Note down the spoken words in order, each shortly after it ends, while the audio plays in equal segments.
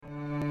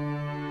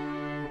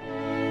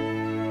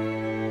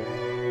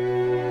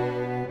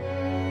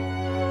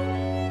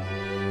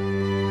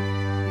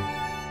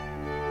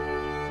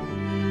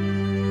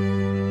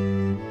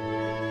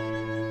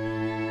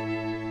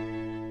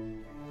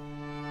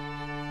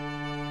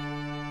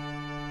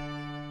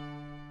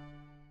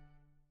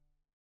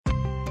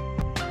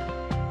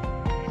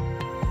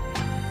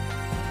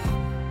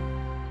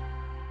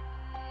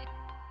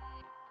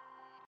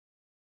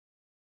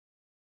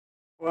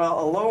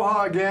Well,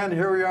 aloha again.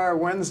 Here we are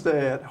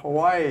Wednesday at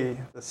Hawaii,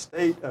 the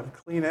state of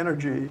clean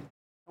energy.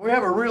 We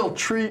have a real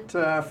treat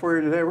for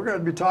you today. We're going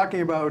to be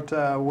talking about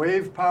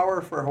wave power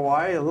for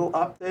Hawaii, a little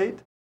update,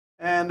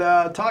 and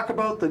talk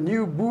about the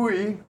new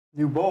buoy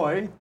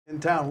in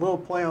town. A little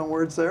play on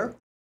words there.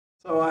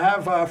 So I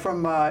have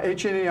from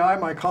HNEI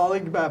my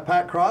colleague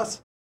Pat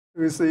Cross,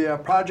 who's the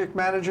project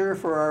manager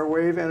for our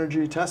wave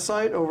energy test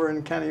site over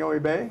in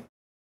Kaneohe Bay.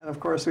 And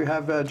of course we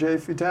have Jay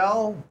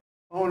Futel,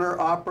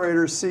 owner,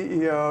 operator,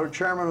 CEO,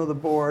 chairman of the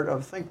board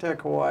of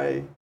ThinkTech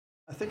Hawaii.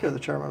 I think you're the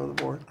chairman of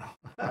the board.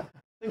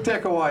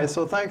 ThinkTech Hawaii.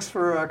 So thanks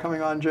for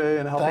coming on, Jay,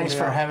 and helping me out. Thanks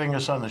for having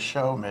us on the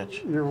show,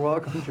 Mitch. You're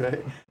welcome,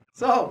 Jay.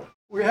 So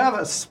we have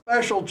a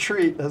special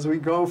treat as we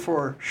go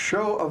for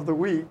Show of the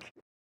Week,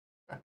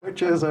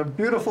 which is a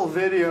beautiful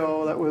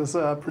video that was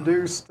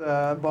produced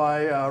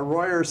by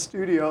Royer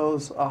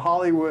Studios, a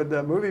Hollywood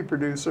movie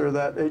producer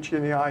that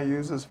HNEI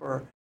uses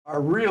for our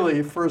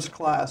really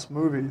first-class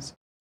movies.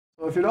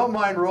 So if you don't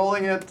mind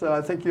rolling it,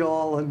 I think you'll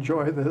all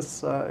enjoy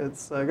this.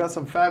 It's got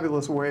some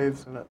fabulous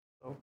waves in it,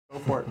 so go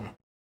for it.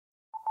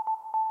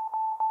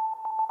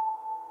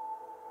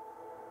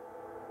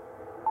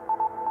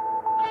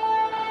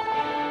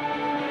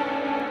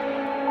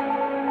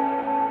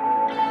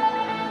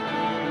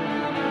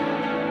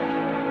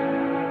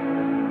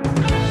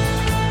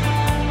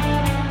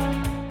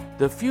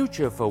 The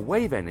future for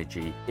wave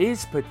energy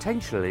is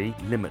potentially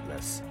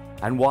limitless.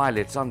 And while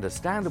it's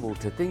understandable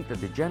to think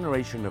that the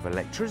generation of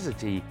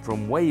electricity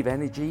from wave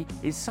energy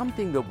is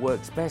something that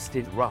works best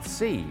in rough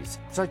seas,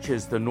 such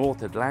as the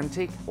North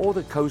Atlantic or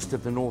the coast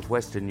of the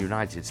northwestern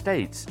United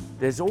States,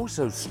 there's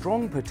also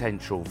strong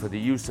potential for the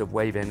use of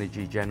wave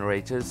energy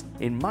generators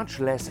in much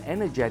less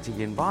energetic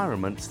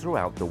environments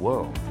throughout the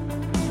world.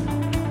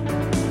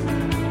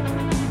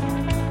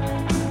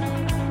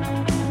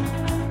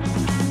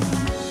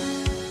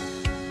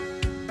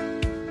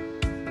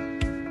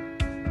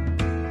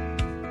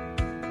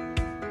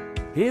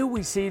 Here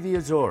we see the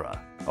Azura,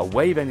 a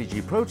wave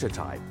energy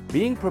prototype,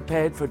 being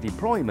prepared for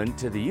deployment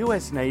to the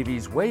US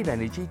Navy's wave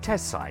energy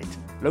test site,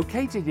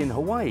 located in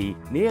Hawaii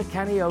near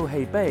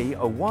Kaneohe Bay,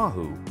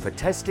 Oahu, for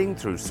testing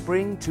through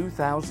spring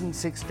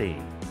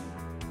 2016.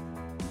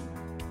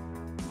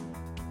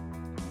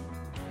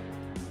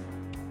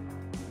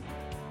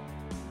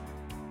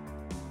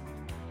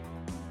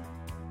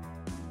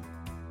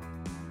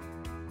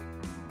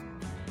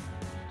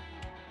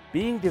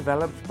 Being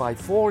developed by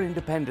 4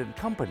 independent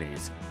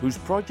companies whose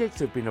projects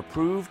have been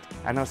approved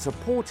and are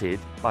supported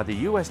by the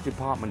US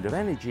Department of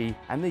Energy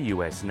and the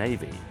US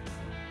Navy.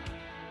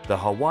 The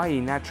Hawaii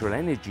Natural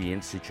Energy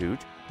Institute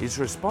is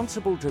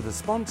responsible to the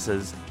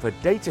sponsors for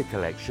data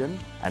collection,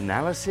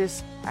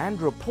 analysis,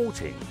 and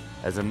reporting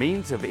as a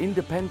means of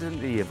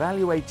independently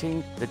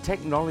evaluating the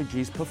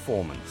technology's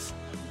performance.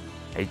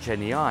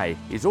 HNEI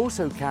is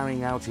also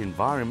carrying out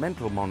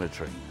environmental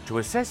monitoring to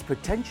assess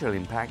potential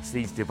impacts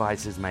these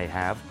devices may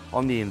have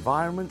on the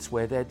environments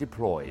where they're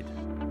deployed.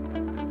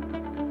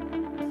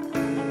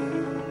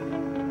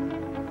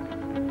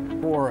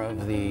 4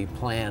 of the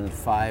planned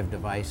 5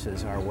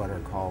 devices are what are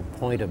called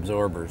point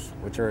absorbers,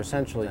 which are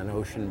essentially an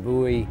ocean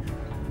buoy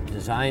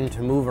designed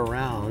to move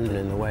around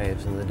in the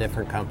waves, and the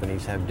different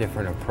companies have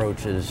different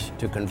approaches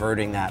to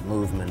converting that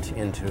movement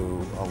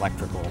into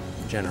electrical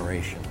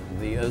generation.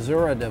 The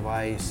Azura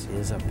device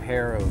is a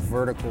pair of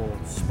vertical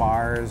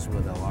spars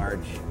with a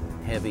large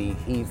heavy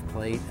heave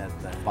plate at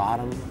the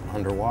bottom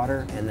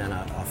underwater, and then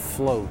a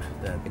float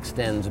that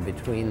extends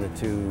between the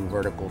 2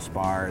 vertical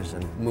spars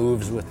and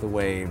moves with the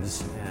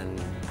waves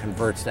and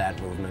converts that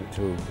movement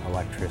to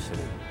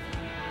electricity.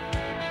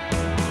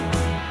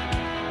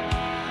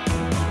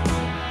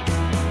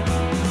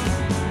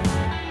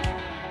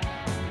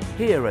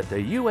 Here at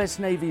the US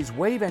Navy's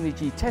Wave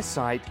Energy Test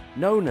Site,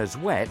 known as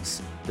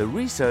WETS, the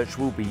research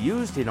will be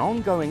used in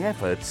ongoing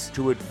efforts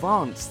to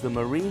advance the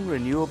marine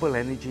renewable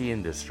energy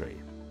industry.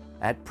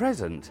 At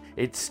present,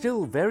 it's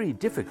still very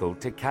difficult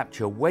to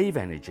capture wave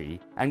energy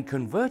and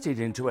convert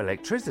it into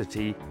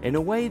electricity in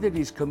a way that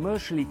is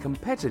commercially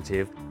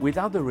competitive with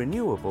other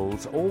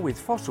renewables or with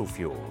fossil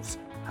fuels.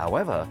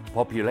 However,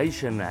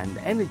 population and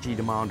energy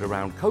demand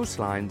around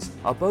coastlines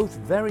are both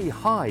very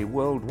high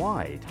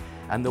worldwide,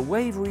 and the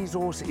wave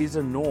resource is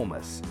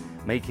enormous,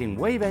 making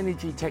wave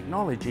energy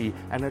technology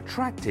an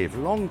attractive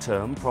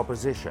long-term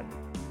proposition.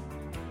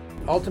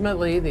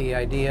 Ultimately, the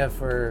idea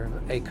for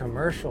a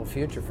commercial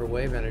future for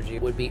wave energy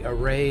would be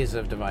arrays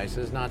of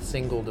devices, not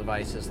single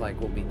devices like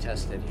will be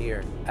tested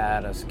here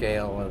at a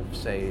scale of,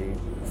 say,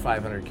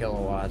 500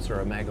 kilowatts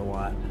or a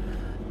megawatt,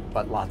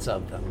 but lots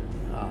of them.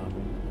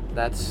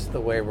 That's the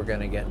way we're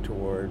going to get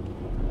toward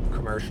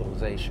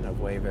commercialization of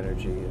wave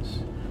energy, is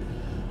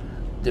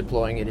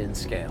deploying it in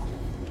scale.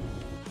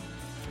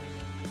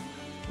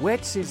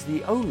 WETS is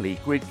the only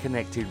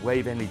grid-connected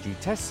wave energy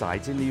test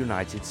site in the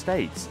United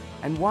States,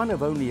 and one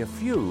of only a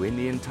few in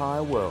the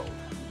entire world.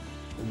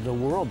 The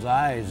world's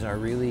eyes are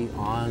really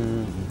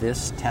on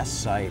this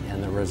test site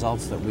and the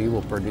results that we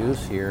will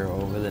produce here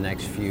over the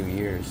next few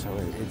years. So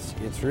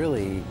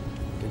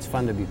it's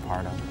fun to be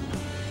part of.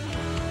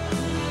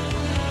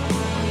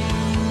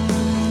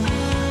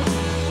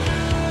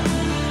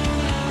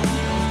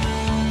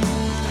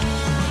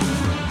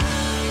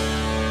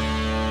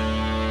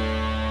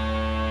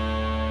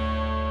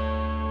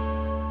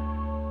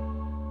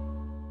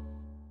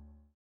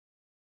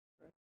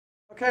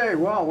 Okay,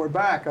 well, we're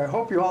back. I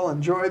hope you all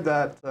enjoyed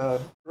that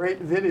great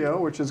video,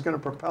 which is going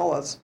to propel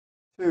us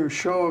to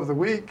Show of the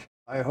Week,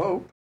 I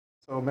hope.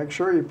 So make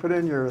sure you put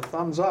in your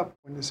thumbs up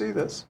when you see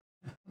this.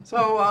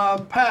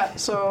 So, Pat,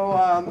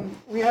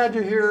 we had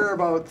you here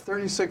about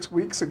 36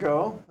 weeks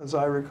ago, as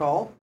I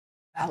recall.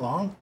 That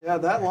long? Yeah,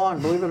 that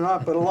long, believe it or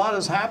not. But a lot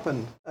has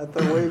happened at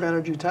the Wave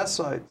Energy test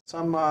site.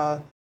 Some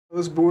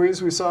those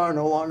buoys we saw are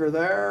no longer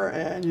there,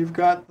 and you've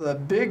got the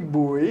big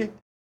buoy,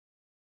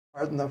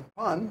 pardon the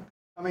pun,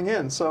 coming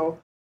in. So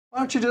why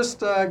don't you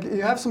just,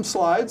 you have some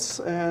slides,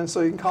 and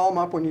so you can call them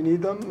up when you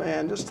need them,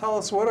 and just tell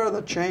us what are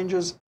the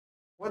changes,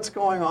 what's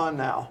going on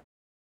now.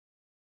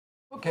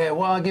 Okay,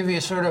 well, I'll give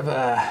you sort of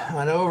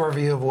an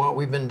overview of what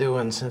we've been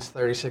doing since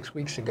 36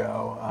 weeks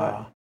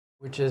ago,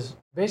 which is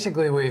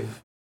basically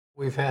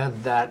we've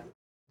had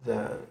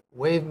the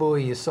wave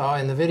buoy you saw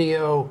in the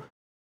video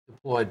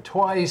deployed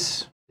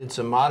twice, did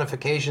some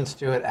modifications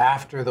to it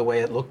after the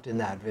way it looked in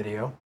that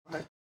video,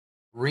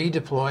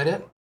 redeployed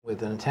it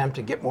with an attempt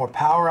to get more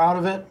power out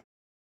of it.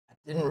 It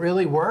didn't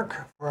really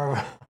work for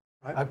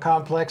a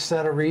complex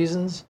set of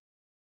reasons.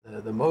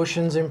 The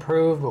motions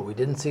improved, but we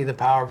didn't see the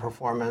power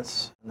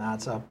performance, and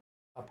that's a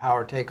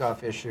power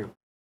takeoff issue.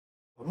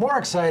 But more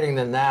exciting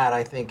than that,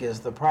 I think, is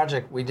the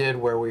project we did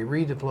where we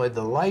redeployed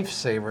the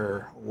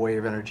Lifesaver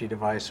wave energy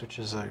device, which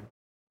is a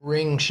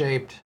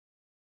ring-shaped,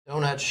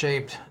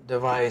 donut-shaped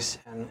device.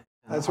 And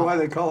that's why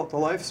they call it the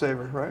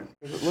Lifesaver, right?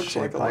 Because it looks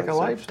like a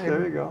lifesaver.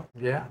 There you go.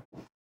 Yeah.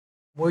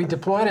 We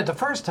deployed it the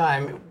first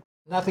time.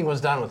 Nothing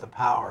was done with the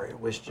power. It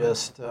was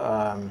just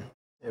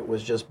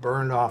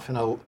burned off in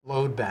a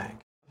load bank.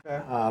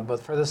 Okay. But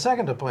for the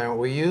second deployment,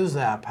 we used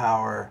that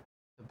power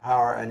to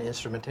power an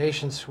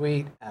instrumentation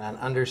suite and an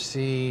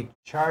undersea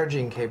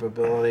charging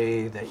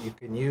capability that you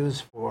can use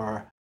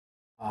for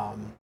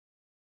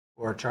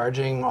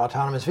charging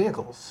autonomous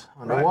vehicles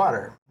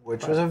underwater,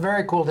 which was a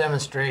very cool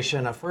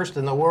demonstration, a first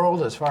in the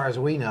world, as far as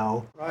we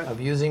know,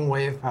 of using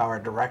wave power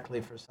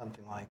directly for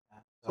something like that.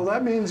 So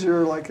that means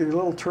you're like a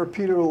little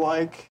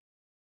torpedo-like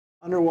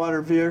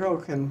underwater vehicle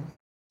can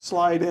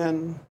slide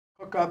in,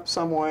 hook up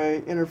some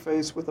way,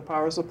 interface with the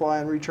power supply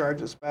and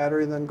recharge its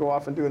battery, then go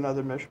off and do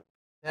another mission.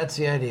 That's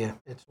the idea.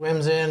 It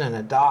swims in and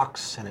it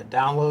docks and it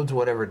downloads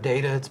whatever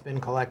data it's been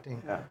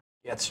collecting,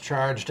 gets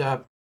charged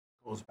up,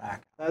 goes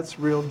back. That's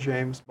real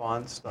James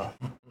Bond stuff.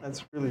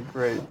 That's really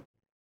great.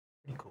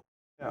 Pretty cool.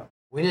 Yeah.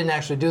 We didn't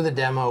actually do the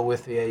demo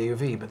with the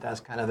AUV, but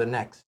that's kind of the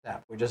next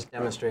step. We just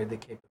demonstrated the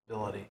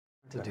capability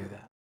to do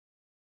that.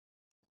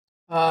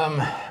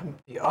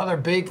 The other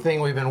big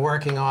thing we've been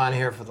working on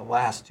here for the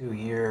last 2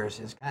 years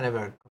is kind of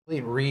a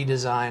complete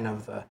redesign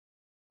of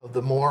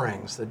the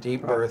moorings, the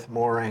deep berth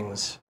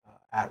moorings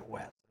at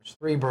WET. There's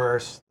 3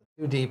 berths.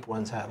 The 2 deep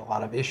ones had a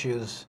lot of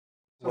issues.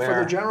 So for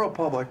the general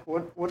public,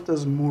 what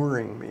does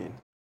mooring mean?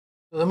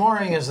 So the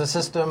mooring is a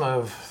system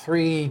of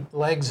 3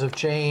 legs of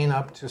chain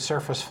up to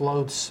surface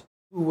floats,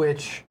 to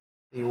which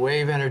the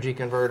wave energy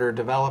converter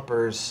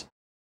developers.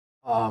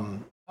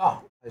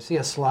 I see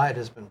a slide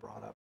has been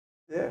brought up.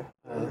 Yeah.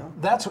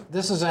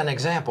 This is an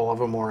example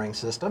of a mooring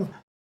system.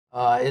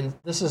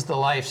 This is the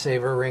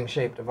Lifesaver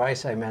ring-shaped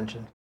device I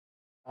mentioned.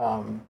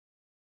 So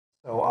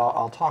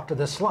I'll talk to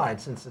this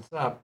slide since it's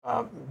up.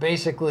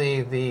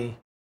 Basically,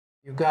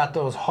 you've got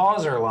those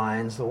hawser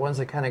lines, the ones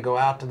that kind of go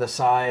out to the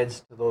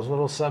sides, to those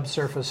little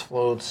subsurface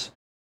floats,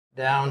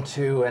 down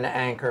to an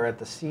anchor at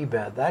the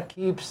seabed. That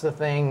keeps the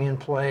thing in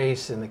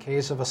place in the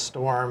case of a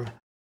storm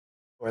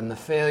or in the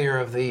failure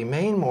of the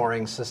main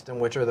mooring system,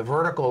 which are the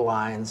vertical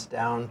lines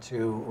down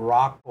to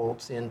rock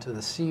bolts into the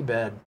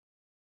seabed.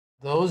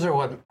 Those are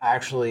what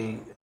actually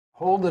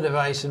hold the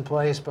device in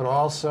place, but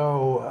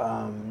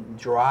also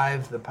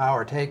drive the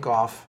power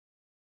takeoff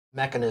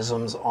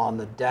mechanisms on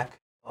the deck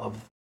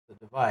of the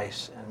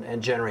device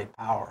and generate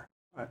power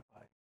by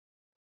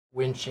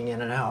winching in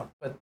and out.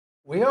 But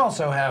we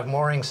also have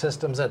mooring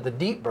systems at the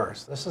deep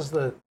berths. This is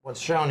what's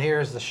shown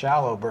here is the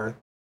shallow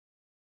berth.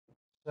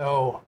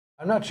 So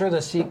I'm not sure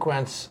the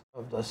sequence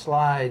of the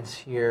slides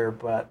here,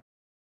 but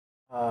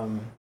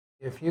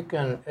if you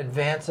can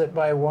advance it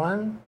by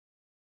 1.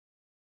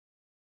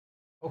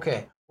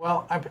 Okay,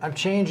 well, I'm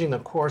changing the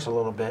course a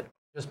little bit,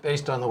 just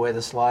based on the way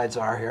the slides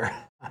are here.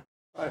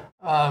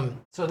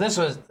 So this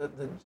was,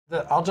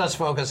 I'll just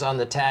focus on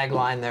the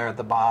tagline there at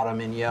the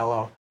bottom in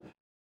yellow.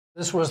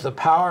 This was the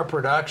power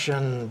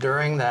production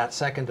during that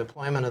second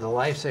deployment of the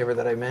Lifesaver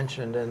that I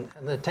mentioned, and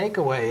the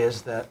takeaway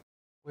is that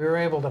we were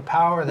able to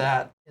power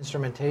that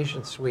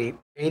instrumentation suite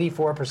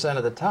 84%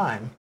 of the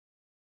time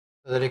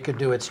so that it could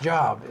do its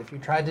job. If you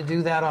tried to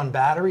do that on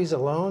batteries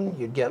alone,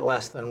 you'd get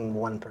less than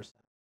 1%.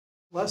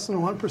 Less than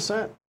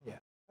 1%? Yeah.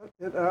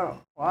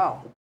 Oh,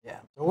 wow. Yeah.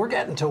 So we're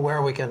getting to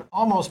where we can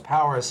almost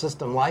power a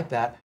system like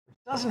that, which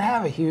doesn't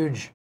have a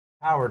huge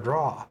power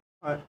draw.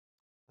 Right.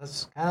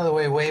 That's kind of the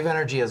way wave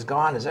energy has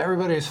gone, is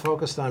everybody's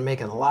focused on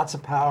making lots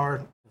of power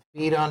to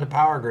feed onto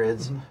power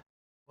grids. Mm-hmm.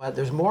 But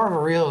there's more of a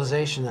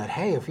realization that,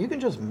 hey, if you can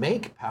just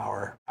make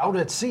power out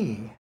at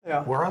sea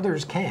where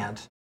others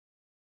can't,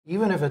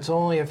 even if it's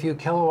only a few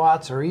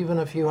kilowatts or even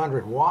a few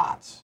hundred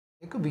watts,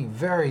 it could be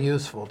very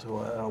useful to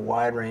a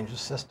wide range of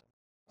systems.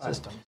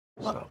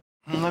 So.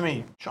 Let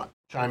me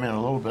chime in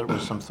a little bit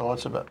with some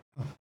thoughts about.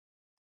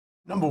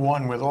 Number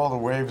one, with all the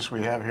waves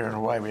we have here in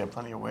Hawaii, we have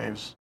plenty of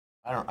waves.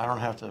 I don't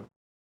have to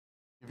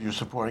give you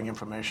supporting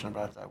information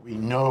about that. We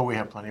know we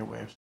have plenty of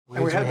waves.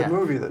 And we had the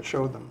movie that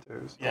showed them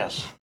too. So.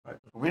 Yes. Right.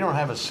 We don't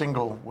have a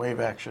single wave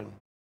action,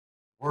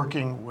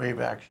 working wave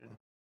action,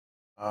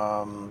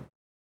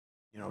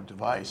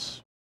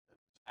 device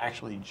that's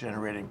actually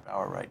generating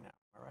power right now.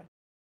 All right.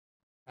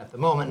 At the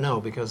moment, no,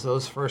 because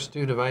those first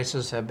two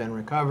devices have been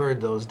recovered.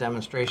 Those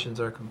demonstrations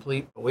are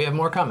complete, but we have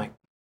more coming.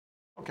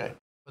 Okay.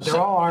 But they're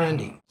all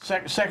R&D.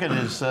 Second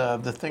is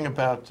the thing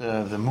about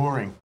the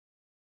mooring.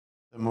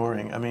 The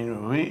mooring. I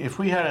mean, if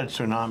we had a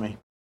tsunami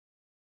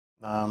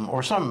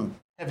or some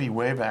heavy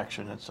wave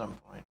action at some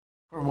point,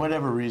 for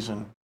whatever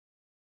reason,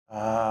 is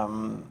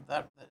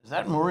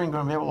that mooring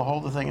going to be able to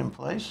hold the thing in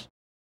place?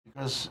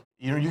 Because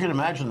you can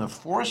imagine the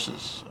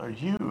forces are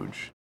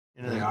huge.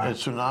 A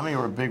tsunami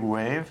or a big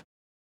wave,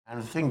 and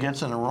if the thing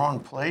gets in the wrong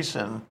place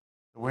and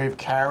the wave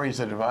carries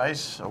the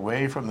device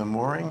away from the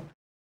mooring,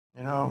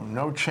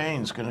 no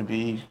chain's going to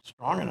be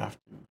strong enough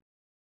to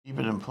keep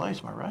it in place.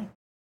 Am I right?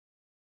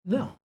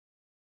 No.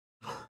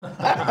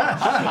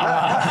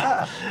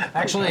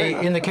 Actually,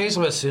 in the case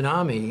of a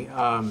tsunami,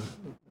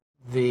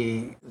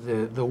 the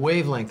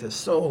wavelength is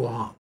so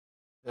long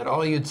that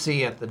all you'd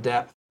see at the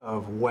depth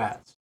of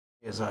wets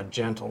is a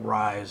gentle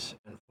rise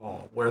and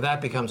fall. Where that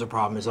becomes a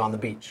problem is on the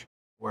beach,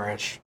 where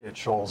it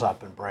shoals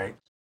up and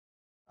breaks.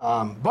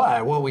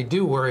 But what we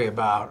do worry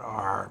about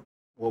are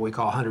what we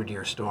call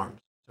 100-year storms.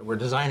 So we're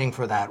designing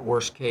for that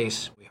worst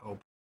case, we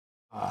hope,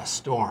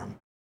 storm.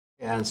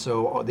 And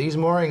so these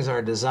moorings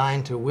are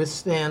designed to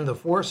withstand the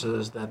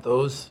forces that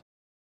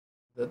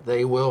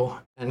they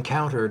will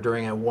encounter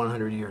during a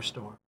 100-year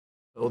storm.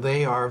 So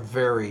they are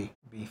very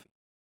beefy.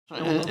 So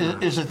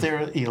is it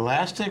there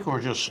elastic or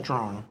just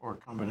strong, or a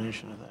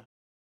combination of that?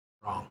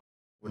 Strong.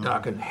 We're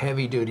talking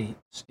heavy-duty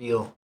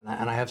steel,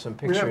 and I have some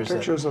pictures. We have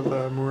pictures of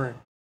the mooring.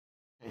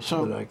 Okay,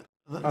 so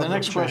the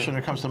next question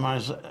that comes to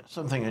mind is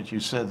something that you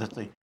said, that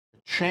the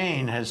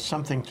chain has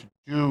something to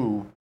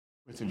do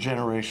with the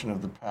generation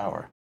of the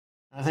power.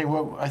 And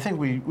I think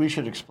we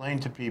should explain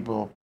to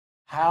people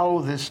how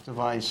this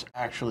device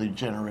actually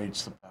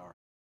generates the power.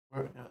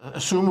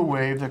 Assume a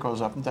wave that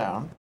goes up and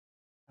down,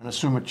 and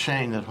assume a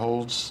chain that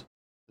holds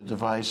the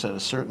device at a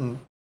certain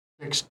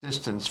fixed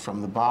distance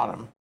from the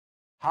bottom.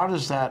 How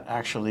does that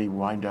actually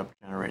wind up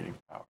generating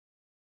power?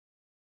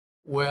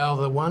 Well,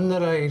 the one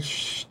that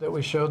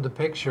we showed the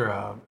picture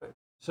of,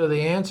 so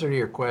the answer to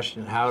your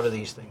question, how do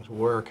these things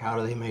work, how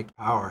do they make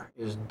power,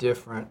 is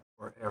different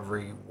for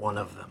every one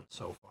of them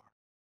so far.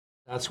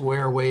 That's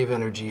where wave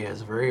energy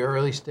is. Very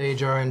early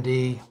stage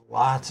R&D,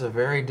 lots of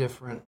very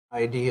different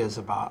ideas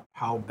about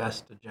how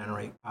best to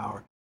generate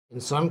power.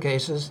 In some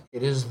cases,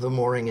 it is the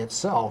mooring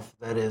itself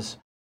that is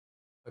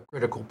a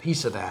critical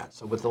piece of that.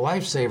 So with the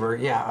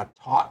Lifesaver, a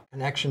taut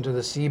connection to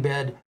the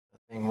seabed, the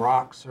thing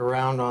rocks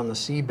around on the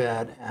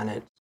seabed, and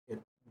it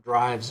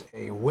drives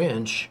a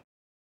winch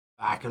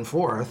back and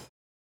forth,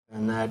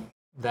 and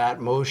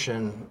that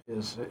motion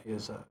is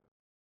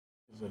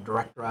a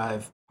direct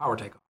drive power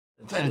takeoff.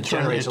 And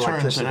it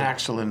turns an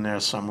axle in there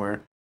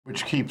somewhere,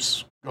 which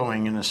keeps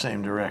going in the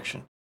same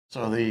direction.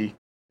 So the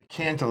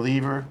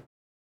cantilever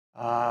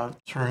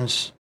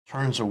turns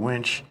a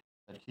winch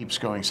that keeps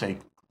going, say,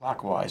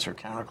 clockwise or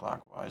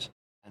counterclockwise,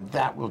 and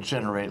that will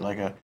generate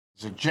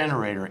it's a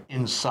generator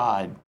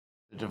inside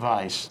the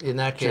device. In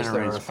that case,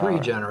 there are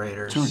three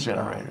generators. Two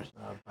generators.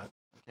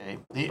 Okay.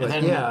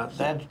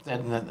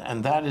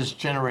 And that is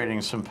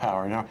generating some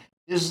power. Now,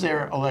 is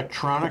there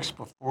electronics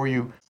before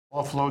you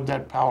offload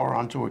that power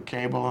onto a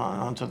cable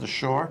onto the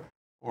shore,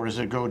 or does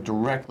it go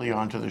directly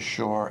onto the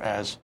shore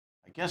as,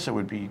 I guess it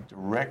would be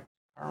direct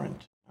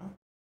current? Huh?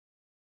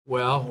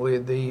 Well,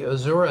 the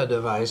Azura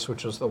device,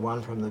 which was the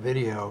one from the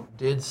video,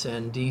 did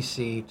send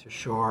DC to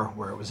shore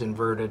where it was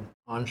inverted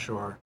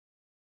onshore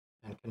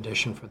and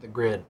conditioned for the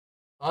grid.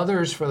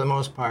 Others, for the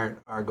most part,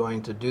 are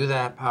going to do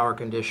that power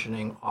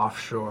conditioning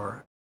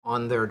offshore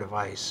on their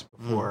device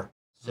before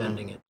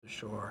sending it to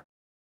shore.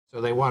 So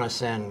they want to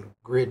send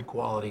grid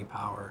quality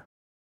power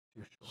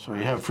to shore. So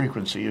you have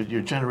frequency.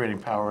 You're generating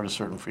power at a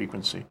certain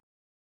frequency,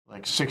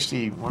 like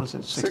 60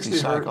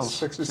 cycles?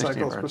 60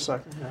 cycles per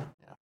second, yeah.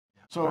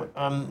 So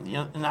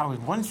now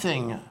one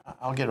thing,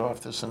 I'll get off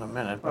this in a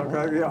minute. But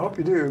okay, I hope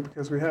you do,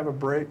 because we have a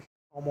break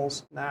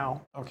almost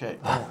now. Okay,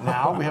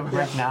 now? We have a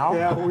break now?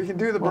 Yeah, we can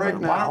do the break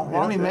now. Why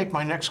don't we make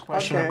my next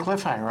question a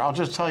cliffhanger? I'll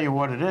just tell you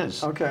what it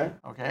is. Okay.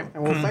 Okay.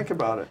 And we'll think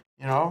about it.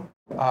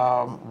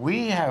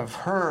 We have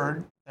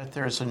heard that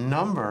there's a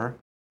number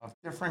of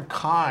different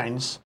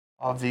kinds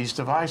of these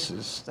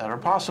devices that are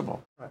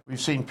possible. Right. We've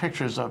seen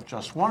pictures of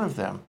just one of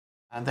them,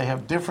 and they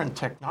have different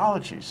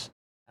technologies.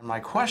 And my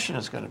question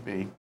is going to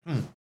be,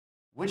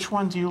 which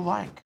one do you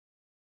like?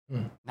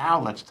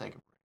 Now let's take a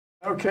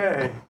break.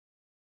 Okay.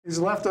 He's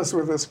left us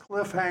with this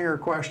cliffhanger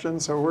question,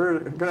 so we're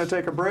going to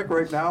take a break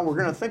right now. We're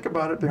going to think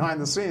about it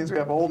behind the scenes. We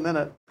have a whole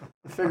minute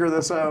to figure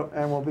this out,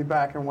 and we'll be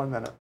back in 1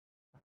 minute.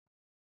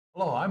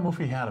 Hello, I'm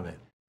Mufi Hanneman.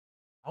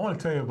 I want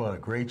to tell you about a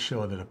great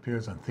show that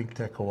appears on Think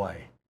Tech Hawaii.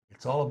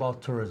 It's all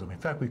about tourism. In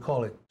fact, we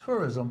call it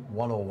Tourism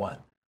 101,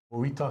 where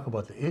we talk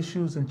about the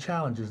issues and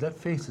challenges that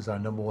faces our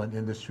 #1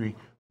 industry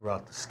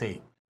throughout the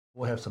state.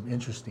 We'll have some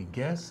interesting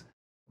guests,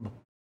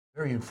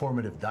 very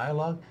informative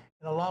dialogue,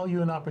 and allow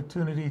you an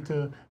opportunity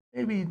to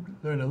maybe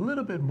learn a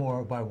little bit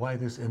more about why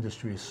this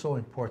industry is so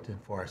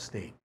important for our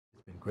state.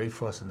 It's been great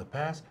for us in the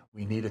past.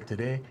 We need it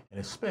today, and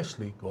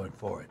especially going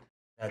forward.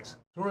 That's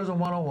Tourism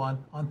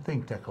 101 on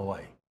Think Tech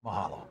Hawaii.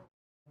 Mahalo.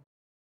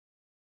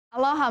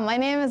 Aloha, my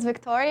name is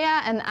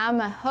Victoria and I'm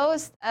a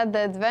host at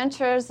the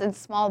Adventures in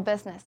Small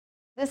Business.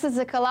 This is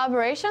a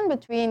collaboration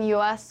between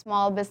U.S.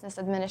 Small Business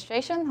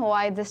Administration,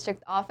 Hawaii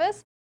District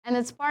Office, and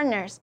its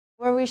partners,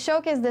 where we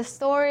showcase the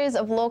stories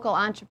of local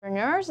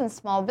entrepreneurs and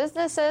small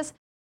businesses,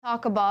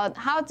 talk about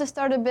how to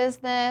start a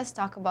business,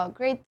 talk about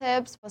great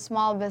tips for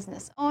small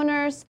business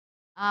owners.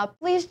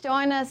 Please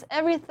join us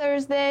every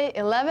Thursday,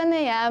 11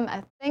 a.m.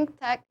 at Think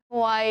Tech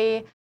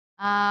Hawaii.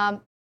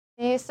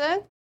 See you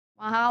soon.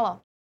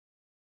 Mahalo.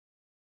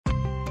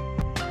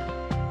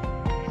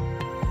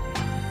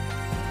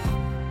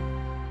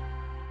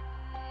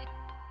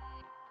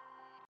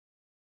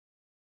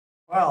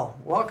 Well,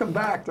 welcome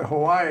back to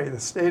Hawaii, the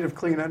state of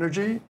clean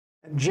energy.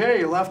 And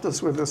Jay left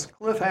us with this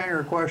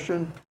cliffhanger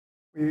question.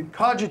 We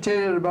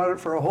cogitated about it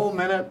for a whole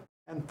minute,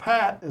 and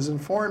Pat has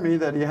informed me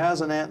that he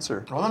has an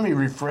answer. Well, let me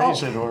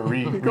rephrase it or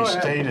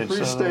restate it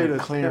so that we're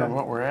clear on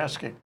what we're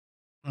asking.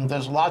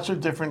 There's lots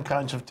of different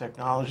kinds of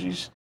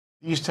technologies.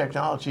 These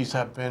technologies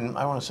have been,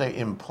 I want to say,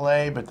 in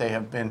play, but they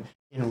have been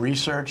in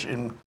research,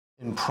 in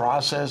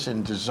process,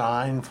 in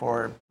design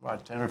for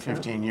about 10 or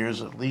 15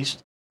 years at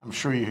least. I'm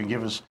sure you can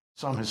give us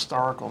some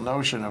historical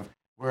notion of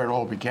where it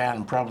all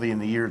began, probably in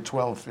the year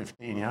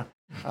 1215, yeah?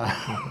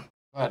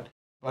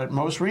 But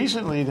most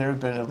recently, there have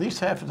been at least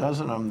half a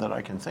dozen of them that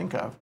I can think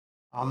of,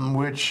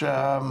 which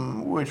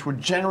would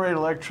generate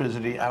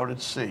electricity out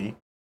at sea.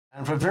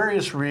 And for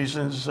various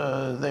reasons,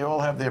 they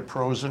all have their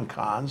pros and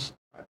cons.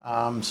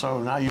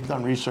 So now you've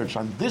done research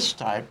on this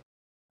type,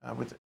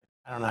 with,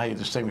 I don't know how you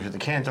distinguish it, the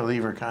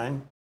cantilever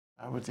kind,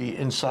 with the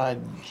inside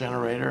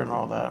generator and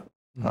all that.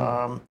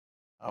 Mm-hmm.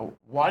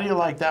 Why do you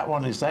like that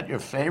one? Is that your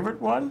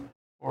favorite one?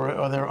 Or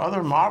are there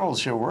other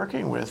models you're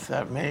working with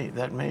that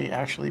may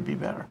actually be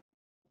better?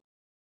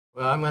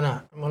 Well, I'm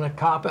gonna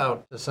cop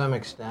out to some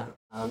extent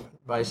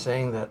by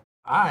saying that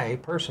I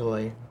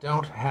personally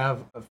don't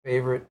have a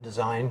favorite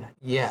design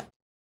yet.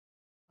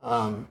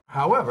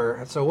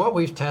 However, so what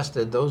we've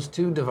tested, those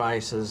two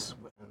devices,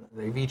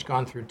 they've each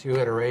gone through 2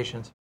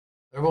 iterations.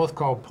 They're both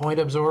called point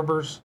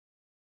absorbers,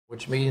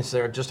 which means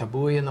they're just a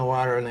buoy in the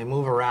water and they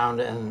move around,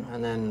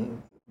 and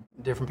then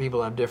different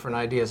people have different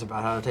ideas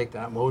about how to take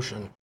that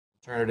motion,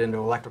 turn it into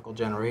electrical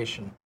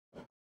generation.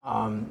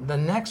 The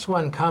next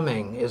one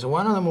coming is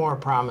one of the more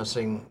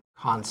promising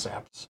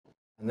concepts,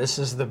 and this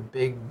is the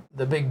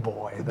big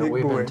boy that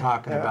we've been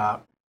talking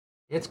about.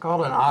 It's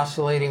called an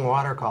oscillating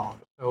water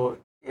column. So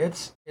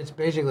it's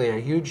basically a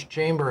huge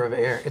chamber of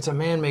air. It's a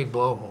man-made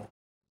blowhole.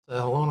 It's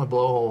a Helena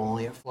blowhole,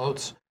 only it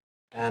floats,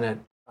 and it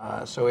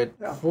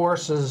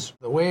forces,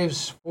 the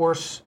waves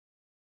force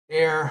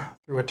air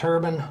through a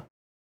turbine,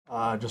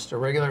 just a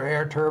regular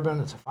air turbine.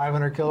 It's a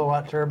 500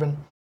 kilowatt turbine.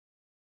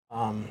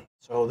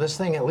 So this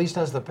thing at least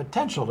has the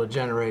potential to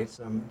generate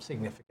some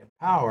significant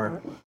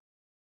power.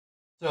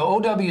 So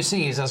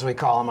OWCs, as we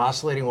call them,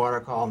 oscillating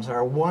water columns,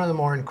 are one of the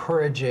more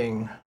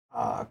encouraging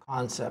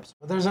concepts.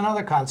 But there's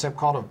another concept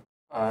called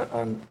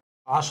an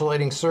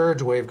oscillating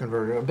surge wave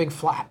converter, a big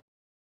flap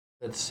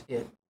that's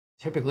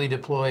typically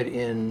deployed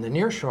in the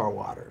nearshore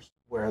waters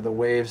where the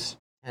waves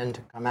tend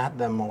to come at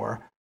them more.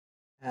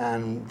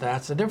 And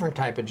that's a different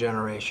type of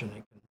generation.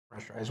 It can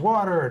pressurize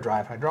water or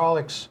drive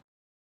hydraulics.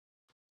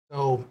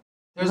 So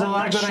there's a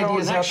lot of good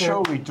ideas out there. Next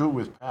show we do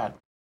with Pat,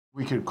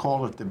 we could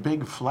call it the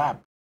Big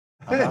Flap.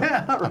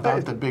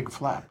 About the Big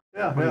Flap.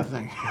 Yeah, what do you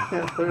think?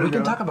 Yeah, we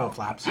can talk about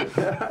flaps.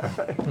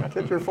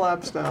 Get your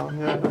flaps down.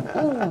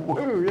 Yeah.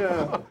 Ooh,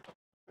 yeah.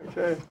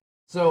 Okay.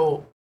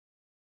 So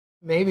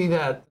maybe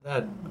that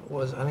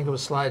was, I think it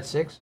was slide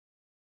 6.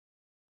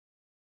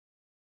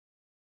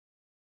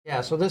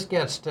 Yeah, so this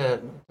gets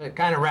to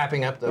kind of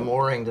wrapping up the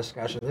mooring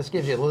discussion. This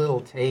gives you a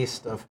little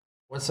taste of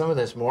what some of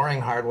this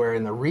mooring hardware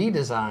in the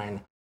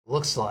redesign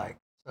looks like.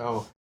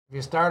 So if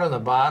you start on the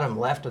bottom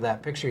left of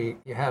that picture,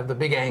 you have the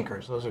big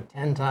anchors. Those are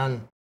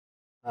 10-ton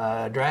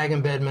drag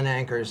embedment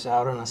anchors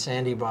out on a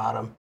sandy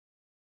bottom,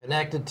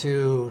 connected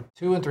to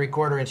 2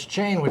 3/4 inch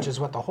chain, which is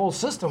what the whole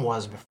system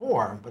was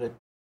before. But it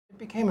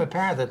became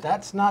apparent that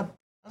that's not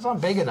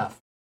big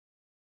enough.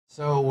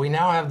 So we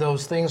now have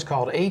those things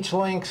called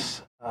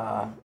H-links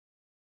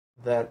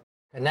that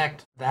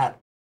connect that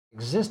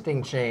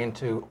existing chain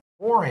to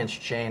 4-inch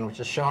chain, which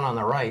is shown on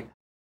the right.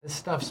 This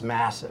stuff's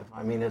massive.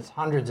 I mean, it's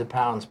hundreds of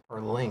pounds per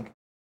link.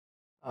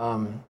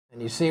 And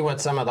you see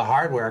what some of the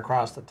hardware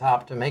across the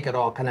top to make it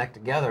all connect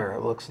together,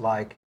 it looks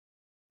like.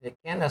 It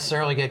can't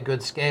necessarily get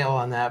good scale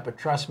on that, but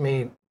trust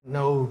me,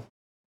 no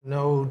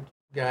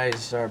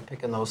guys are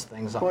picking those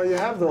things up. Well, you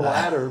have the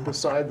ladder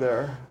beside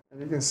there,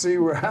 and you can see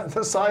where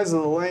the size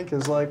of the link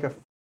is like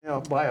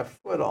by a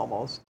foot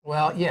almost.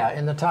 Well, yeah,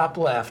 in the top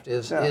left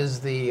is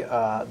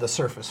the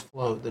surface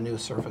float, the new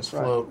surface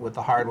float with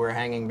the hardware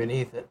hanging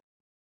beneath it.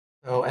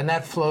 So, and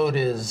that float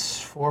is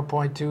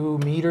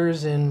 4.2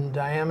 meters in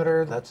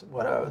diameter. That's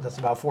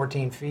about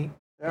 14 feet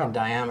in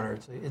diameter.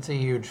 It's a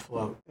huge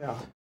float. Yeah.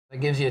 It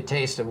gives you a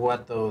taste of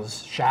what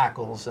those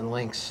shackles and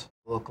links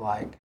look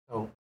like.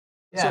 So,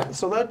 yeah.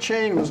 So that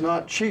chain was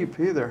not cheap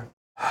either,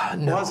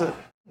 No. was it?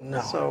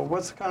 No. So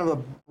what's kind of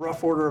the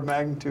rough order of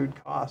magnitude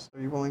cost?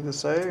 Are you willing to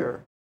say,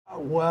 or?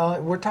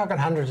 Well, we're talking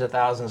hundreds of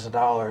thousands of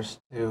dollars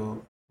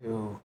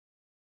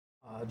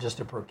just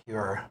to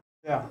procure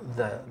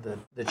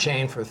the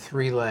chain for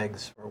 3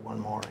 legs for one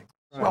mooring.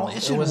 Right. Well,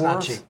 it was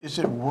not cheap. Is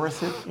it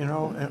worth it? You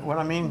know, what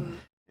I mean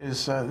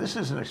is this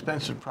is an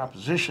expensive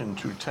proposition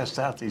to test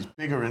out these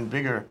bigger and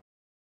bigger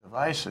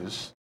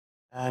devices,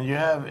 and you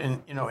have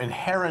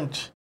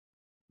inherent,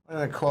 what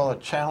do I call it,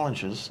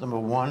 challenges. Number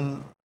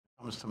one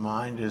comes to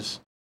mind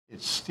is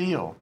it's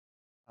steel,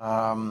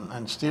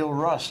 and steel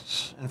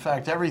rusts. In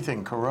fact,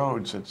 everything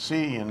corrodes at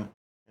sea, and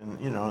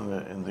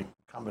in the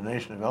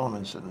combination of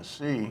elements in the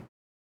sea.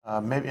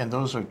 Maybe, and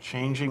those are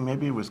changing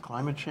maybe with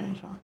climate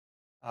change.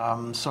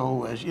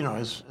 So as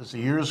the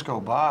years go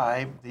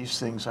by, these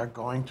things are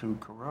going to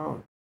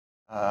corrode,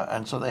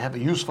 and so they have a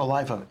useful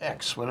life of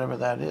X, whatever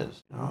that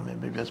is.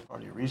 Maybe that's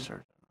part of your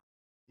research.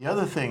 The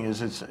other thing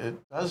is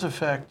it does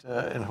affect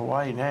in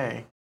Hawaii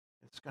Nay.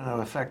 It's going to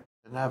affect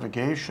the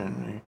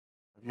navigation.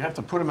 You have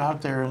to put them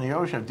out there in the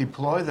ocean,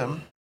 deploy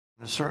them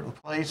in a certain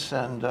place,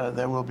 and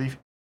there will be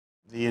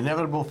the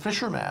inevitable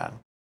fisherman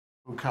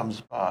who comes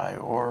by,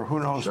 or who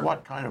knows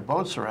what kind of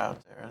boats are out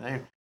there, and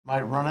they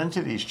might run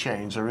into these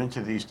chains or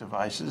into these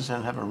devices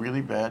and have a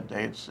really bad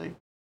day at sea.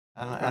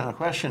 And the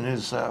question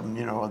is,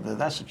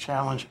 that's a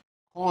challenge.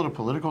 Call it a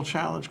political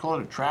challenge, call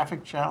it a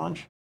traffic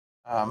challenge.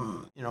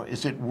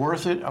 Is it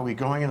worth it? Are we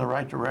going in the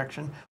right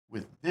direction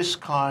with this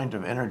kind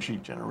of energy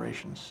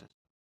generation system?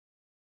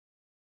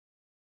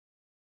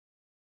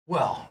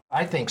 Well,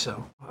 I think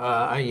so.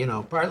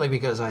 Partly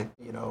because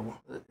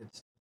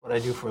it's what I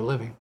do for a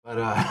living.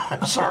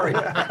 But sorry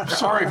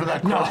for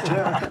that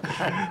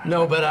question.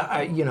 No, but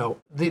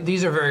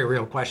these are very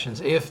real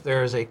questions. If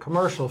there's a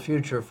commercial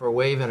future for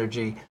wave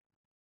energy,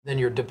 then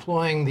you're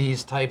deploying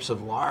these types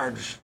of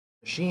large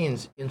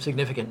machines in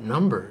significant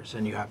numbers,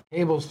 and you have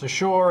cables to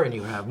shore, and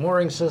you have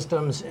mooring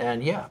systems,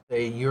 and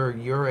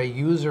you're a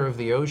user of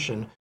the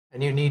ocean,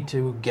 and you need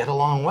to get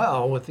along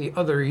well with the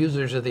other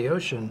users of the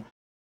ocean.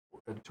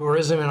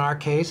 Tourism, in our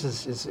case,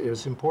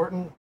 is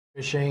important.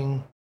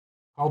 Fishing,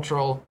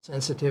 cultural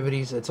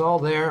sensitivities, it's all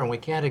there, and we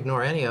can't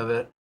ignore any of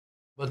it.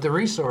 But the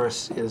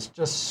resource is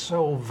just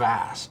so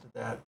vast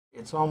that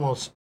it's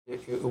almost,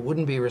 it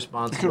wouldn't be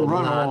responsible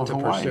not to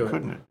pursue it.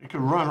 Couldn't it? It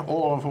could run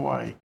all of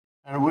Hawaii,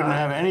 and it wouldn't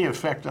have any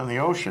effect on the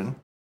ocean.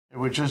 It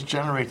would just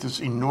generate this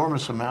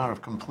enormous amount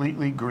of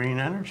completely green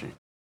energy.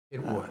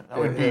 It would. That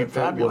would be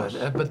fabulous.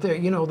 But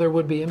there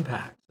would be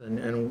impacts,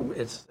 and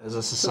it's, as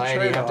a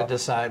society, you have to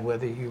decide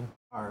whether you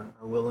are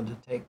willing to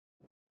take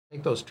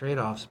those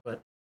trade-offs.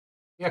 But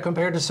yeah,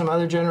 compared to some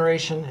other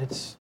generation,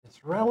 it's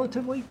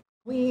relatively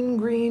clean,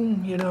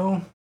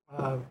 green,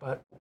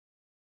 but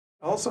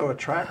also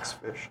attracts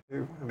fish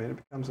too. I mean, it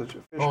becomes a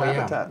fish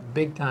habitat. Yeah,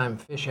 big time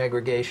fish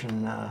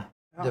aggregation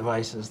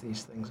devices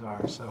these things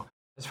are. So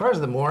as far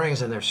as the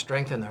moorings and their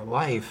strength in their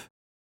life,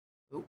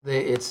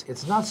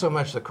 it's not so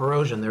much the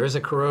corrosion. There is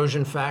a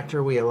corrosion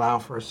factor. We allow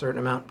for a certain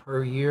amount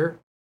per year,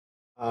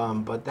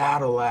 but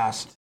that'll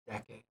last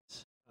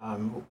decades.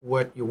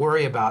 What you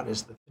worry about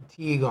is the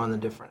fatigue on the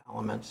different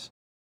elements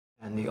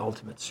and the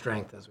ultimate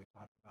strength, as we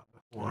talked about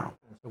before. Wow.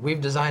 So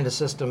we've designed a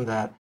system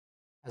that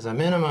has a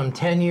minimum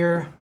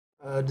 10-year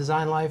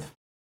design life.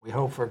 We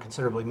hope for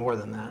considerably more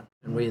than that,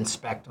 and we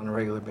inspect on a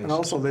regular basis. And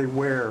also they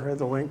wear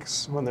the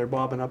links when they're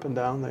bobbing up and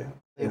down.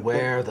 They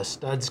wear, the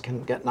studs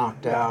can get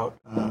knocked out.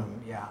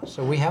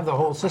 So we have the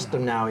whole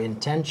system now in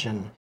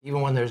tension,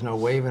 even when there's no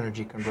wave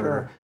energy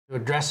converter, to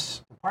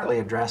partly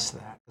address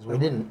that, because we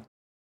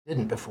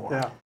didn't before.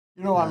 Yeah.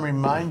 I'm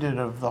reminded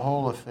of the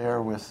whole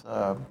affair with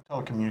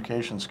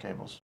telecommunications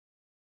cables.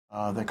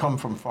 They come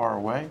from far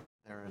away.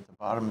 They're at the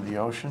bottom of the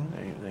ocean.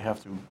 They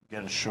have to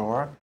get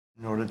ashore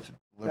in order to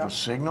deliver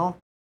signal.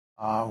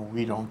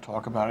 We don't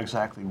talk about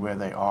exactly where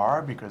they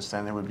are, because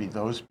then there would be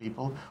those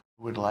people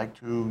who would like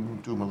to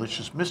do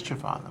malicious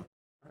mischief on them.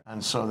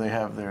 And so they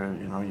have their,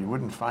 you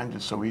wouldn't find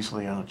it so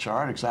easily on a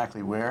chart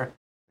exactly where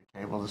the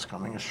cable is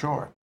coming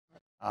ashore.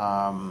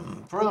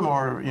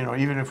 Furthermore,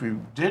 even if we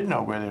did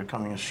know where they're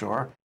coming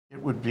ashore,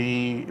 it would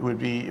be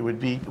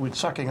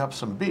sucking up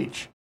some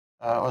beach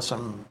or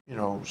some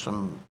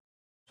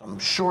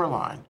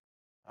shoreline.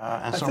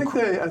 And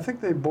I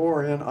think they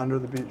bore in under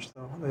the beach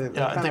though.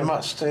 They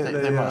must.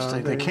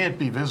 They can't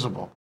be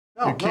visible.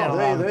 No,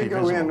 they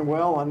go in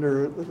well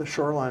under the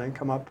shoreline and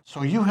come up.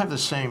 So you have the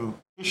same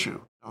issue,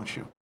 don't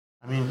you?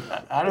 I mean,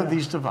 out of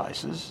these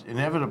devices,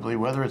 inevitably,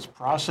 whether it's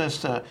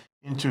processed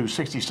into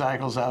 60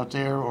 cycles out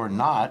there or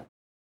not,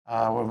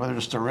 whether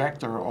it's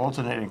direct or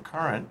alternating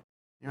current,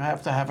 you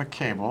have to have a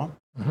cable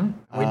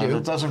We do.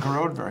 that doesn't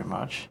corrode very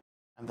much,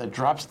 and that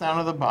drops down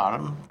to the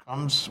bottom,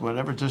 comes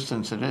whatever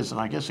distance it is, and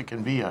I guess it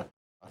can be a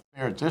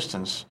fair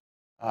distance,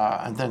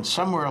 and then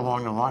somewhere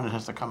along the line it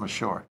has to come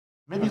ashore.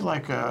 Maybe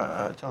like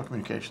a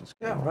telecommunications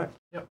cable. Yeah, right.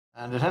 Yep.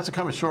 And it has to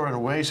come ashore in a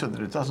way so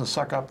that it doesn't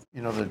suck up,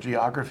 the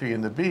geography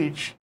in the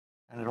beach,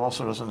 and it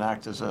also doesn't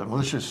act as a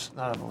malicious,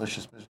 not a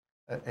malicious,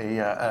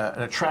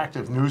 an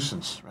attractive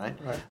nuisance, right?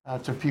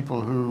 To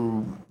people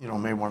who,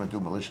 may want to do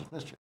malicious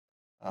mischief.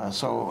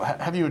 So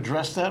have you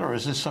addressed that, or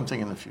is this something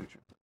in the future?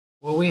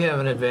 Well, we have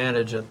an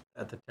advantage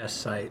at the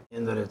test site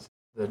in that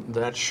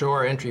that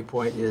shore entry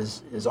point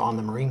is on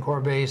the Marine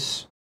Corps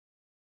base.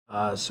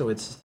 So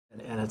it's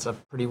a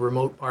pretty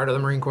remote part of the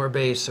Marine Corps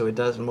base, so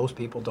most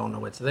people don't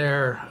know it's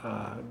there.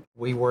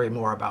 We worry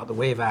more about the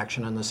wave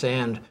action on the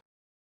sand,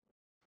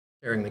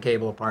 tearing the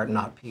cable apart,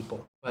 not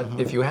people. But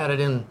if you had it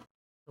in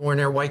somewhere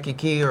near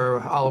Waikiki or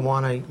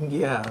Alawana,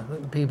 yeah,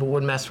 people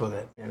would mess with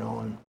it,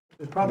 and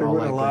They probably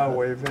wouldn't allow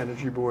wave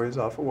energy buoys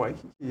off of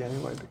Waikiki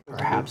anyway.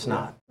 Perhaps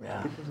not.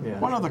 Yeah.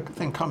 One other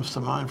thing comes to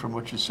mind from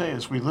what you say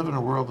is we live in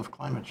a world of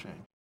climate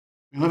change.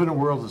 We live in a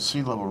world of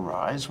sea level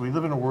rise. We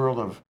live in a world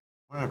of,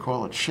 what do I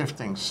call it,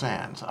 shifting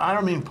sands. I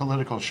don't mean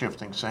political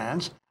shifting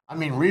sands. I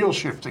mean real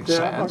shifting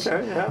sands.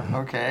 Okay, yeah.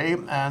 Okay,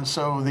 and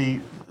so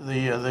the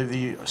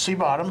sea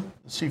bottom,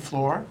 the sea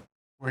floor,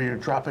 where you're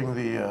dropping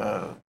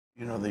the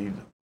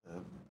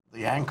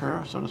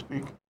anchor, so to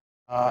speak,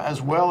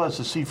 as well as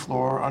the sea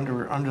floor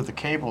under the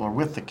cable or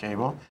with the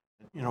cable,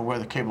 where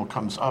the cable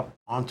comes up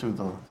onto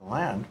the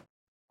land,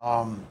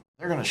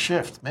 they're going to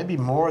shift, maybe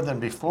more than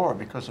before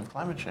because of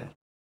climate change.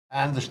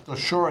 And the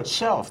shore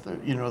itself,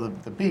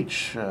 the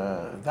beach,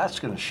 that's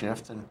going to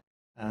shift, and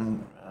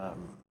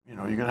you're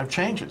going to have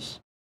changes,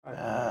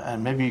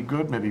 and maybe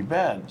good, maybe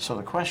bad. So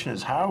the question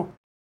is how,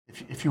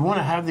 if you want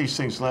to have these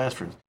things last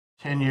for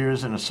 10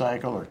 years in a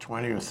cycle or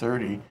 20 or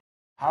 30,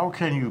 how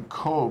can you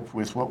cope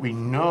with what we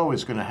know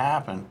is going to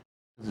happen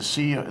to the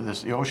sea,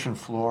 the ocean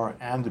floor,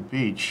 and the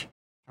beach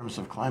in terms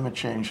of climate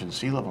change and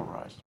sea level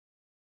rise?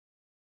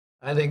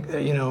 I think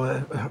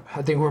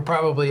I think we're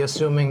probably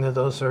assuming that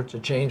those sorts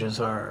of changes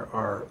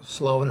are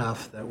slow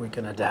enough that we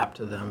can adapt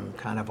to them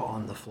kind of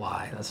on the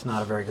fly. That's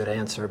not a very good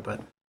answer,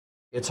 but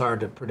it's hard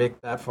to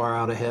predict that far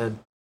out ahead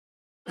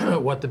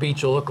what the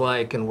beach will look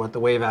like and what the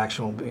wave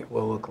action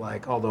will look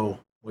like. Although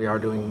we are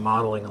doing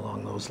modeling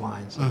along those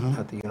lines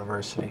at the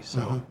university.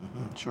 So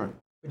sure.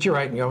 But you're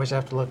right. You always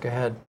have to look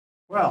ahead.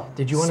 Well,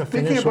 did you want to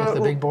finish with the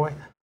big boy?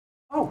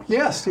 Oh,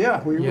 yes,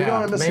 yeah. We don't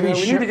want to miss it. We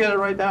need to get it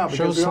right now.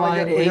 Show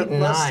slide 8 and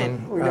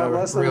 9 we got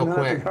less than real a minute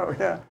quick. to go,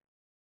 yeah.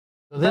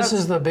 So this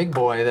is the big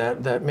boy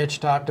that Mitch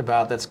talked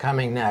about that's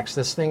coming next.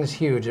 This thing's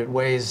huge. It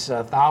weighs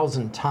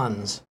 1,000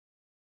 tons.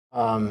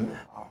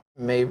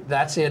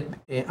 That's it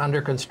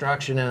under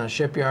construction in a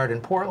shipyard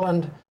in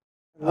Portland.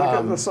 Look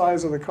at the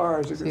size of the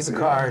cars. You can see the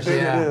cars, how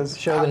big yeah. it is.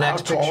 Show the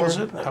next picture. How tall is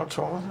it? How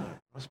tall is it?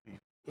 It must be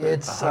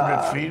It's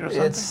 100 feet or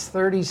something? It's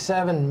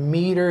 37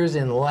 meters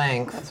in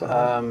length,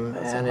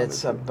 and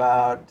it's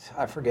about,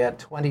 I forget,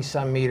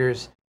 20-some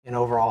meters in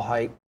overall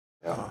height.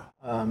 Yeah.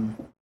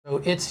 So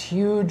it's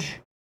huge,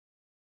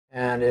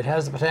 and it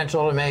has the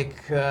potential to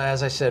make,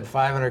 as I said,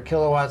 500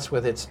 kilowatts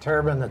with its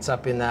turbine that's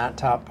up in that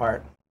top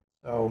part.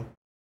 So,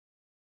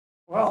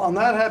 well, on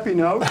that happy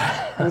note,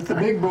 with the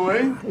big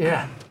boy,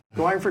 yeah,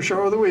 going for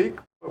show of the week,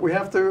 but we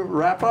have to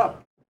wrap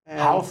up. And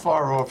how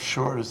far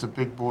offshore does the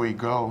big buoy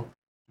go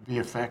to be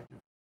effective?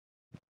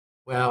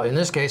 Well, in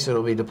this case,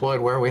 it'll be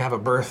deployed where we have a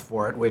berth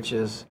for it, which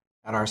is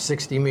at our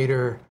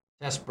 60-meter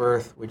test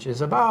berth, which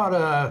is about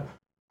 1.5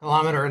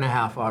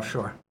 kilometers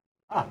offshore.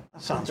 Ah,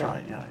 that sounds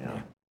right.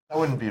 Yeah. That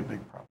wouldn't be a big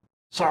problem.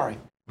 Sorry,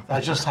 I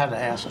just had to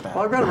ask that.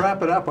 Well, I've got to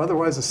wrap it up.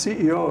 Otherwise, the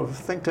CEO of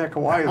Think Tech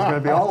Hawaii is going to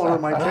be all over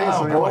my case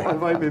and he won't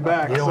invite me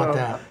back. You don't want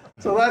that.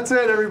 So that's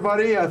it,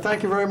 everybody.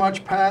 Thank you very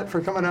much, Pat,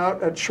 for coming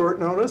out at short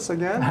notice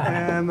again.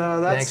 And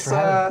Thanks for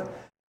having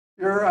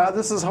me.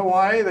 This is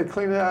Hawaii,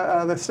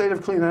 the state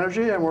of clean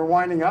energy, and we're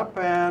winding up.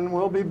 And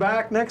we'll be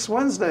back next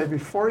Wednesday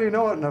before you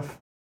know it in a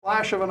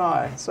flash of an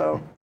eye.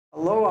 So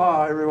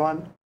aloha,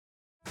 everyone.